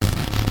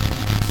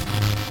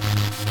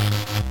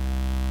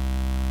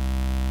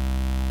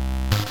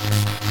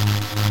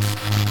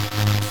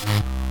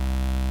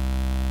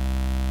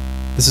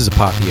This is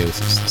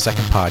Apotheosis, the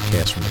second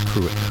podcast from the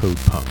crew at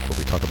CodePunk, where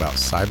we talk about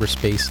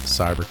cyberspace,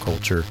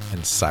 cyberculture,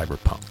 and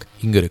cyberpunk.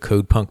 You can go to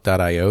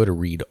codepunk.io to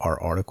read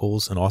our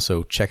articles and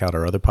also check out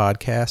our other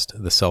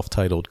podcast, the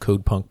self-titled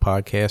CodePunk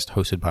podcast,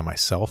 hosted by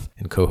myself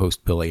and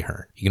co-host Bill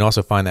Ahern. You can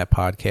also find that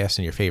podcast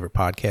in your favorite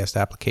podcast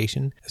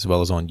application, as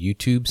well as on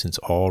YouTube, since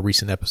all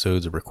recent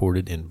episodes are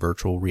recorded in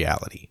virtual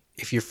reality.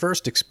 If your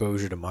first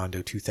exposure to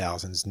Mondo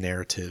 2000's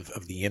narrative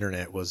of the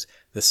internet was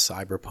the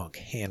Cyberpunk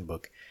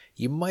Handbook,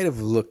 you might have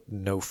looked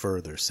no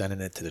further, sending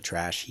it to the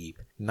trash heap,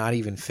 not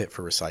even fit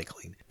for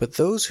recycling. But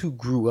those who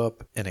grew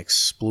up and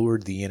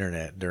explored the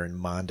internet during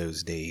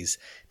Mondo's days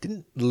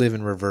didn't live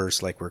in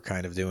reverse like we're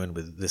kind of doing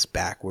with this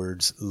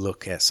backwards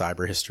look at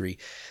cyber history.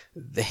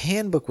 The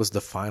handbook was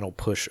the final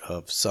push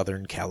of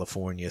Southern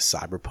California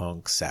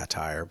cyberpunk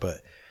satire,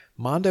 but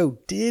Mondo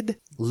did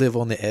live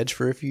on the edge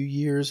for a few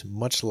years,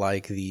 much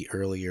like the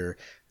earlier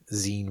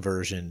zine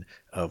version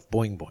of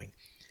Boing Boing.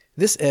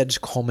 This edge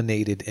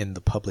culminated in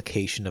the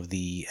publication of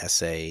the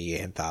essay,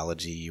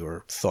 anthology,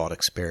 or thought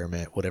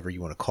experiment, whatever you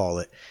want to call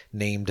it,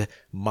 named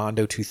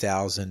Mondo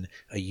 2000,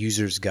 A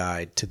User's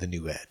Guide to the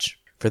New Edge.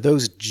 For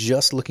those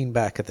just looking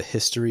back at the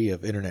history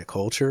of internet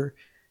culture,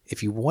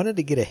 if you wanted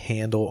to get a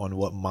handle on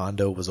what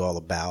Mondo was all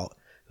about,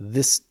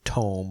 this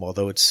tome,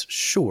 although it's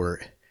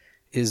short,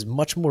 is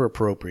much more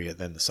appropriate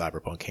than the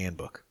Cyberpunk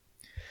Handbook.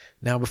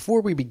 Now, before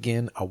we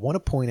begin, I want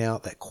to point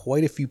out that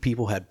quite a few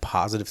people had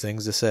positive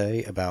things to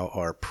say about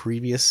our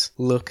previous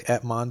look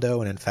at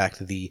Mondo, and in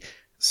fact the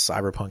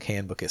Cyberpunk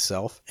Handbook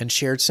itself, and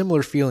shared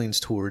similar feelings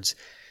towards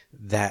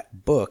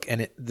that book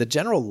and the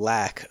general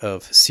lack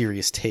of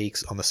serious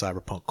takes on the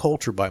cyberpunk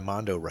culture by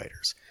Mondo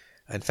writers.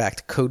 In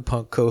fact,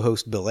 CodePunk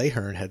co-host Bill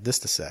Ahern had this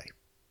to say: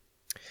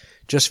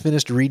 "Just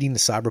finished reading the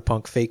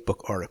Cyberpunk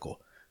Fakebook article.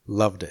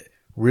 Loved it.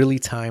 Really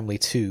timely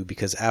too,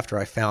 because after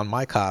I found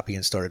my copy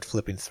and started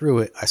flipping through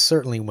it, I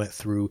certainly went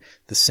through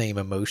the same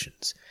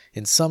emotions.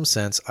 In some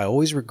sense, I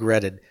always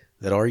regretted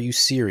that Are You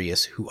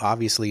Serious, who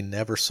obviously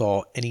never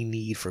saw any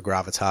need for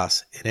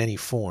gravitas in any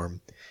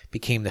form,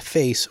 became the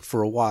face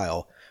for a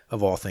while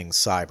of all things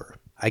cyber.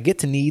 I get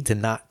to need to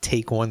not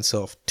take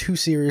oneself too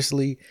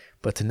seriously,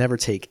 but to never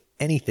take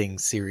anything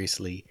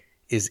seriously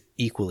is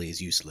equally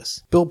as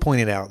useless." Bill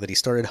pointed out that he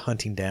started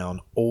hunting down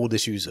old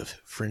issues of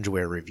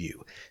Fringeware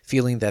Review,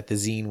 feeling that the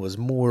zine was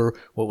more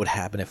what would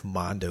happen if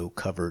Mondo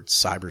covered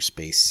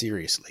cyberspace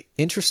seriously.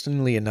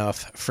 Interestingly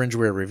enough,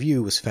 Fringeware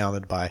Review was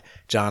founded by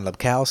John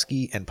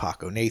Lebkowski and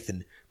Paco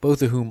Nathan,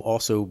 both of whom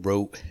also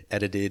wrote,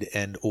 edited,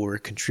 and or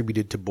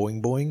contributed to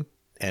Boing Boing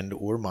and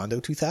or Mondo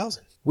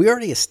 2000. We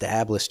already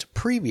established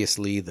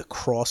previously the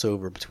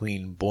crossover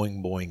between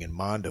Boing Boing and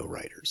Mondo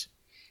writers.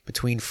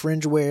 Between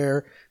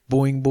Fringeware,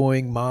 Boing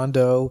Boing,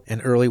 Mondo,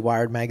 and early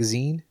Wired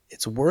magazine,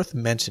 it's worth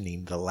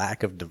mentioning the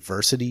lack of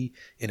diversity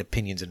in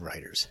opinions and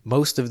writers.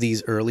 Most of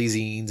these early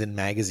zines and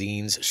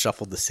magazines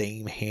shuffled the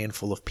same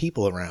handful of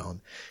people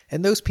around,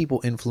 and those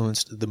people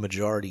influenced the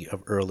majority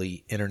of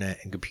early internet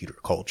and computer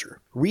culture.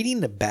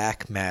 Reading the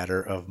back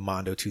matter of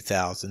Mondo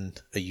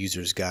 2000, A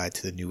User's Guide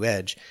to the New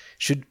Edge,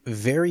 should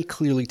very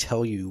clearly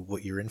tell you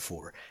what you're in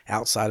for.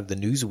 Outside of the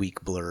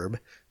Newsweek blurb,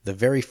 the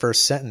very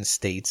first sentence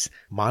states,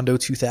 "Mondo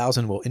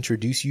 2000 will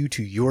introduce you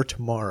to your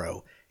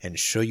tomorrow and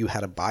show you how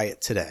to buy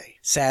it today."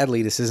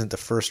 Sadly, this isn't the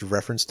first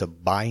reference to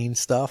buying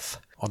stuff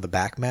on the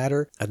back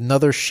matter,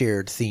 another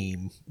shared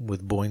theme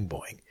with Boing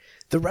Boing.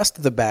 The rest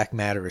of the back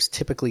matter is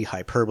typically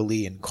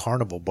hyperbole and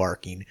carnival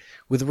barking,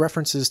 with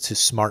references to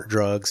smart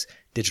drugs,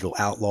 digital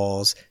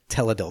outlaws,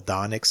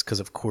 teledildonics, because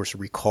of course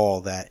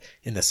recall that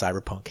in the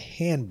Cyberpunk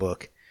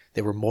Handbook,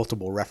 there were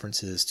multiple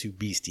references to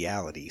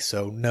bestiality,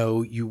 so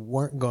no, you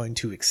weren't going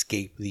to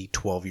escape the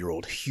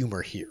 12-year-old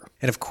humor here.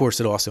 And of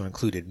course, it also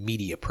included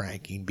media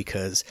pranking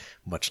because,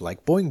 much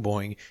like Boing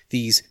Boing,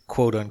 these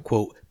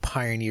quote-unquote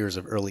pioneers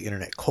of early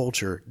internet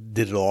culture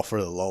did it all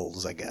for the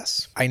lulz, I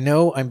guess. I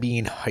know I'm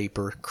being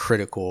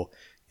hyper-critical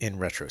in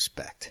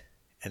retrospect,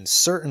 and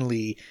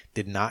certainly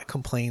did not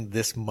complain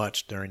this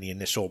much during the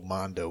initial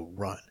Mondo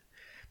run.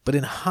 But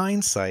in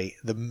hindsight,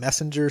 the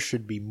messenger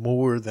should be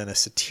more than a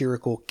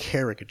satirical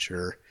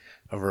caricature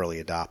of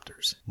early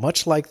adopters.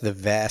 Much like the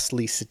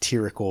vastly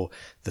satirical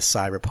The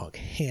Cyberpunk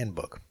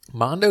Handbook,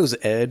 Mondo's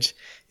Edge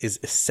is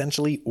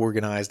essentially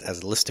organized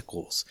as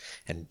listicles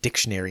and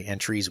dictionary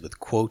entries with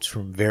quotes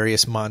from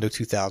various Mondo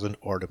 2000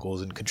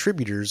 articles and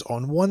contributors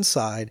on one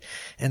side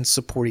and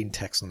supporting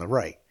text on the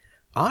right.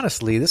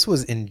 Honestly, this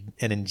was an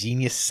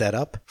ingenious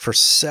setup for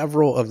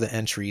several of the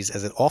entries,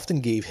 as it often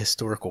gave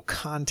historical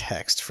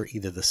context for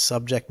either the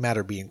subject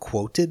matter being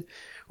quoted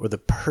or the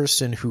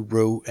person who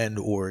wrote and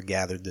or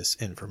gathered this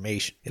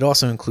information. It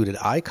also included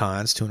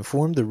icons to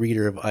inform the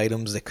reader of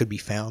items that could be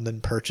found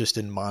and purchased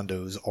in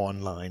Mondo's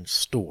online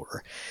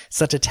store.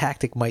 Such a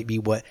tactic might be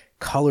what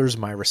colors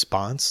my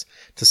response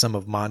to some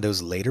of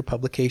Mondo's later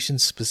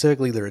publications,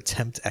 specifically their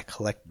attempt at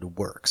collected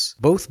works.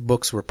 Both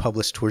books were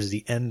published towards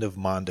the end of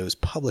Mondo's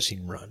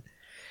publishing run,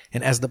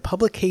 And as the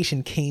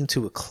publication came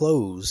to a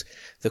close,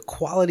 the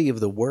quality of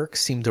the work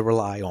seemed to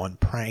rely on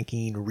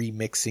pranking,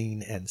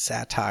 remixing, and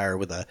satire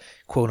with a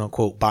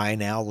quote-unquote buy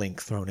now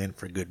link thrown in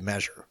for good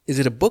measure. Is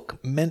it a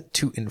book meant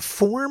to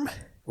inform,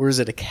 or is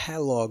it a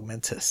catalog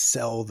meant to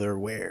sell their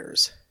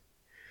wares?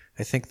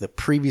 I think the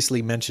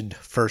previously mentioned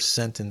first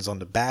sentence on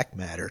the back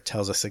matter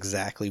tells us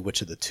exactly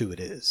which of the two it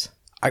is.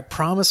 I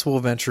promise we'll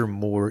venture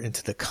more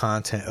into the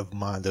content of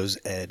Mondo's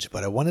Edge,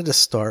 but I wanted to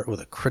start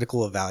with a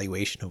critical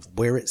evaluation of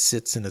where it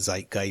sits in the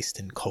zeitgeist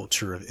and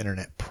culture of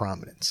internet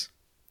prominence.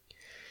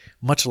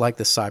 Much like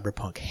the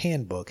Cyberpunk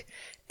Handbook,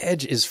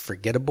 Edge is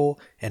forgettable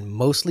and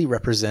mostly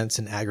represents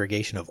an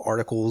aggregation of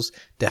articles,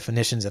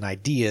 definitions, and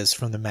ideas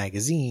from the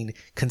magazine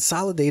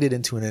consolidated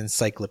into an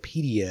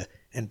encyclopedia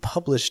and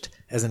published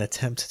as an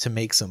attempt to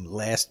make some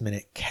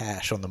last-minute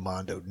cash on the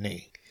Mondo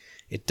name.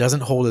 It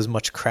doesn't hold as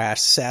much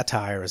crass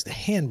satire as the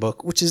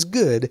Handbook, which is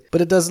good,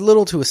 but it does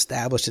little to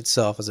establish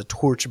itself as a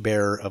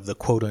torchbearer of the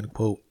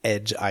quote-unquote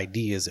edge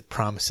ideas it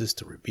promises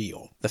to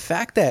reveal. The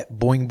fact that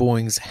Boing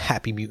Boing's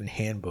Happy Mutant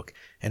Handbook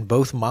and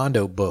both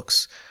Mondo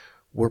books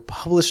were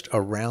published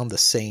around the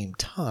same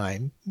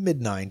time,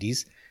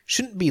 mid-90s,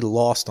 shouldn't be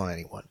lost on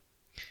anyone.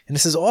 And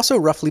this is also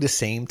roughly the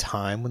same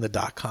time when the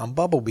dot-com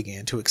bubble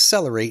began to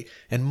accelerate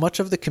and much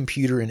of the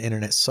computer and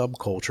internet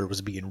subculture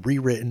was being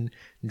rewritten,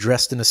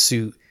 dressed in a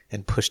suit,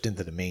 and pushed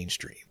into the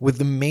mainstream. With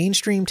the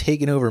mainstream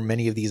taking over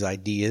many of these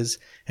ideas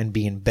and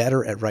being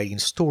better at writing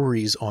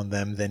stories on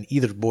them than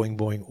either Boing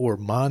Boing or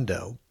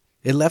Mondo,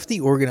 it left the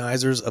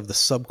organizers of the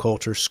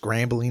subculture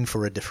scrambling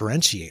for a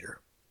differentiator.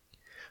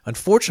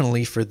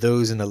 Unfortunately for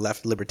those in the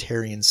left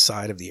libertarian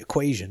side of the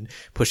equation,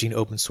 pushing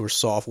open source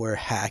software,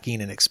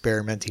 hacking, and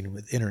experimenting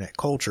with internet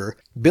culture,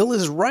 Bill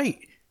is right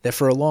that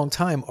for a long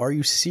time, Are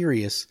You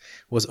Serious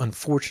was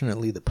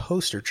unfortunately the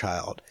poster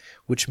child,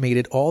 which made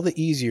it all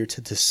the easier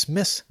to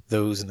dismiss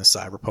those in the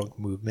cyberpunk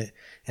movement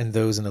and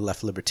those in the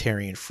left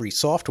libertarian free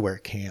software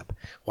camp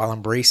while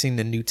embracing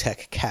the new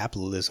tech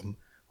capitalism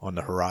on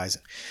the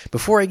horizon.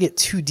 Before I get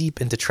too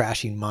deep into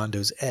trashing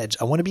Mondo's Edge,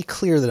 I want to be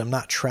clear that I'm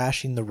not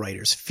trashing the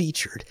writers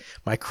featured.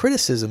 My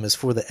criticism is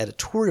for the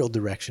editorial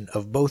direction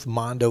of both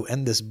Mondo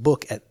and this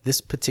book at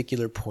this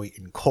particular point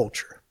in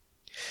culture.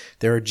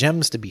 There are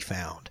gems to be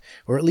found,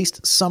 or at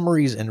least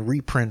summaries and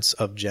reprints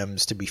of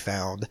gems to be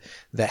found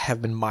that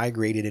have been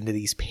migrated into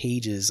these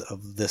pages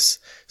of this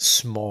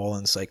small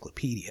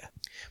encyclopedia.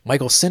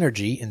 Michael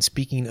Synergy, in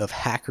speaking of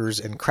hackers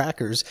and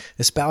crackers,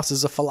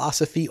 espouses a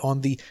philosophy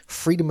on the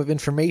freedom of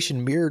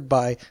information mirrored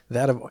by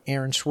that of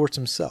Aaron Swartz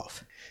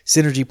himself.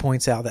 Synergy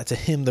points out that to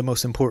him the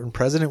most important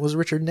president was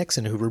Richard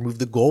Nixon, who removed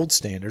the gold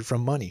standard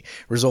from money,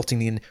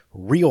 resulting in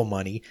real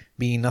money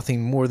being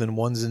nothing more than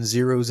ones and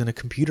zeros in a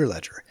computer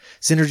ledger.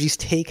 Synergy's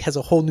take has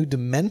a whole new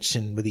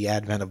dimension with the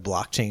advent of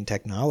blockchain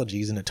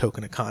technologies in a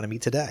token economy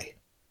today.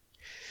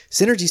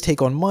 Synergy's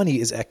take on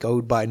money is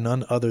echoed by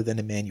none other than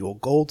Emmanuel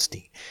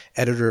Goldstein,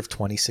 editor of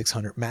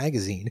 2600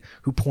 magazine,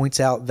 who points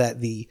out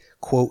that the,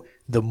 quote,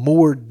 the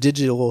more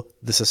digital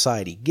the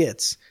society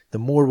gets, the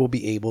more we'll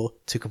be able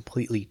to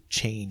completely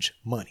change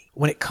money.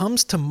 When it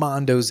comes to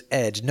Mondo's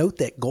Edge, note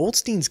that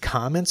Goldstein's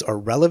comments are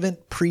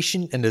relevant,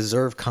 prescient, and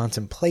deserve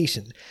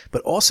contemplation,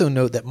 but also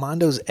note that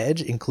Mondo's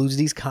Edge includes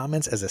these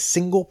comments as a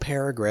single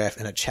paragraph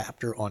in a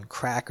chapter on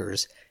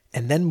crackers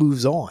and then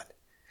moves on.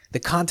 The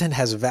content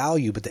has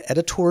value, but the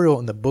editorial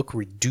in the book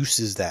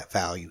reduces that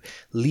value,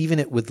 leaving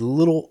it with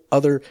little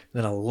other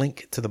than a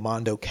link to the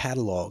Mondo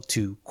catalog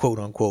to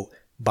quote-unquote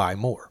buy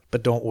more.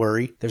 But don't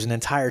worry, there's an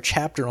entire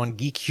chapter on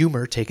geek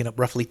humor taking up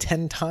roughly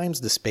 10 times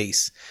the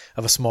space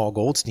of a small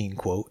Goldstein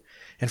quote,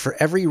 and for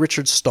every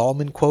Richard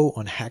Stallman quote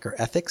on hacker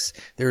ethics,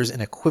 there is an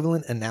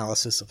equivalent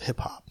analysis of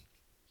hip-hop.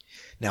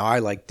 Now, I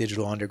like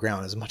Digital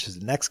Underground as much as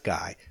the next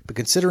guy, but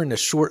considering the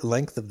short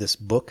length of this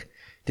book,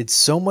 did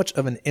so much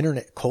of an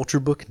internet culture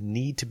book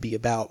need to be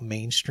about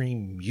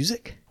mainstream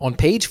music? On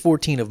page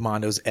 14 of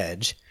Mondo's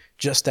Edge,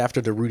 just after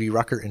the Rudy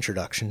Rucker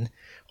introduction,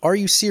 Are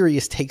You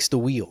Serious takes the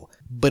wheel,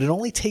 but it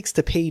only takes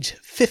to page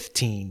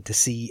 15 to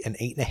see an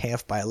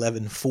 8.5 by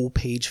 11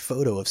 full-page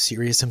photo of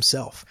Serious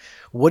himself.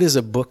 What is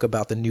a book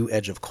about the new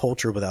edge of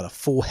culture without a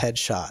full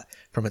headshot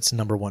from its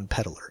number one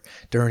peddler?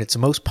 During its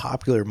most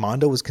popular,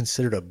 Mondo was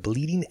considered a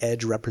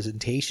bleeding-edge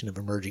representation of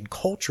emerging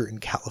culture in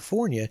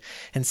California,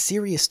 and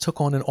Serious took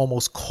on an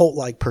almost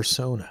cult-like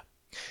persona.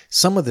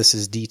 Some of this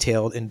is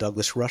detailed in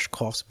Douglas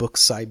Rushkoff's book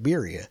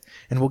Siberia,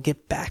 and we'll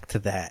get back to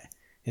that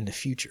in the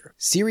future.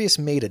 Serious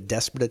made a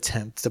desperate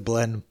attempt to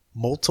blend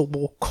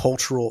multiple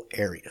cultural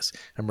areas,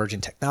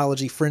 emerging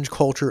technology, fringe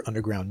culture,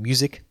 underground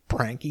music,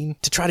 pranking,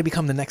 to try to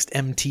become the next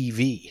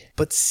MTV,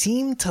 but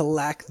seemed to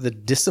lack the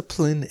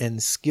discipline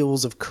and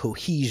skills of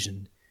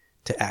cohesion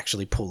to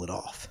actually pull it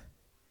off.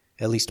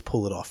 At least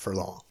pull it off for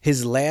long.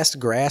 His last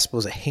grasp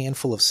was a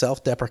handful of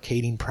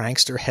self-deprecating,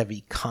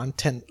 prankster-heavy,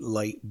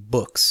 content-light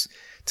books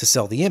to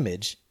sell the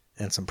image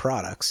and some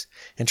products,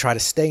 and try to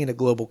stay in a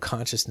global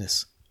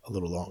consciousness a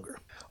little longer.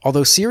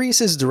 Although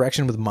Sirius's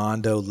direction with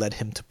Mondo led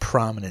him to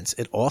prominence,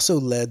 it also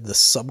led the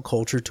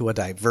subculture to a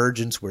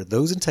divergence where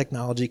those in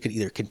technology could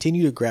either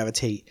continue to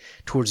gravitate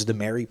towards the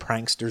merry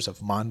pranksters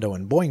of Mondo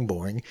and Boing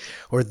Boing,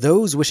 or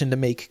those wishing to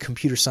make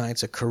computer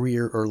science a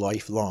career or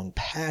lifelong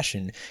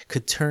passion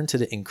could turn to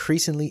the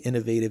increasingly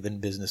innovative and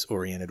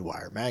business-oriented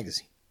Wired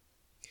magazine.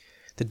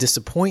 The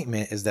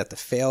disappointment is that the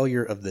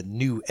failure of the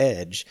New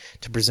Edge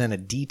to present a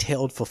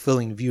detailed,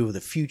 fulfilling view of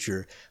the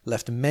future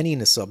left many in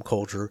the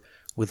subculture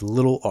with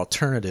little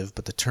alternative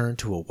but to turn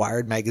to a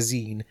Wired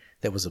magazine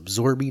that was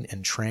absorbing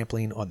and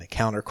trampling on the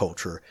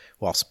counterculture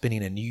while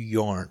spinning a new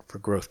yarn for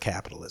growth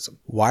capitalism.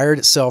 Wired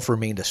itself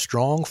remained a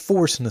strong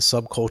force in the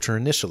subculture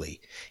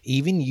initially,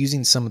 even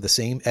using some of the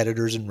same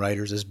editors and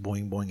writers as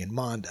Boing Boing and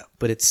Mondo,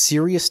 but its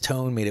serious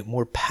tone made it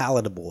more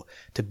palatable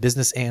to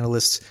business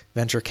analysts,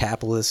 venture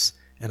capitalists,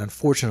 and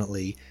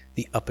unfortunately,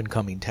 the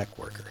up-and-coming tech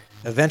worker.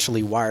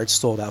 Eventually, Wired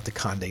sold out to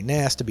Condé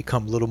Nast to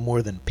become little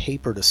more than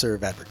paper to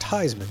serve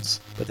advertisements,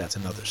 but that's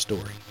another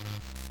story.